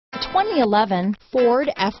2011 Ford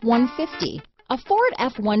F-150. A Ford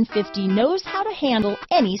F-150 knows how to handle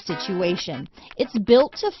any situation. It's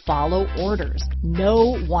built to follow orders,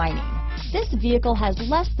 no whining. This vehicle has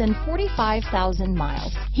less than 45,000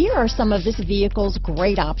 miles. Here are some of this vehicle's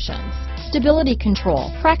great options: stability control,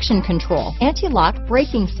 traction control, anti-lock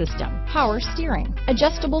braking system, power steering,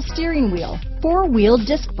 adjustable steering wheel, four-wheel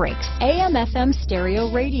disc brakes, AM/FM stereo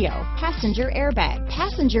radio, passenger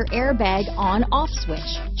airbag on/off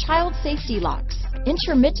switch, child safety locks,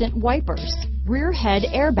 intermittent wipers, rear head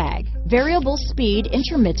airbag, variable speed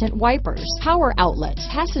intermittent wipers, power outlet,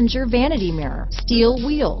 passenger vanity mirror, steel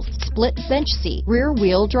wheels, split bench seat, rear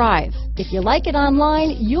wheel drive. If you like it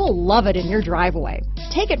online, you'll love it in your driveway.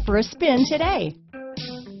 Take it for a spin today.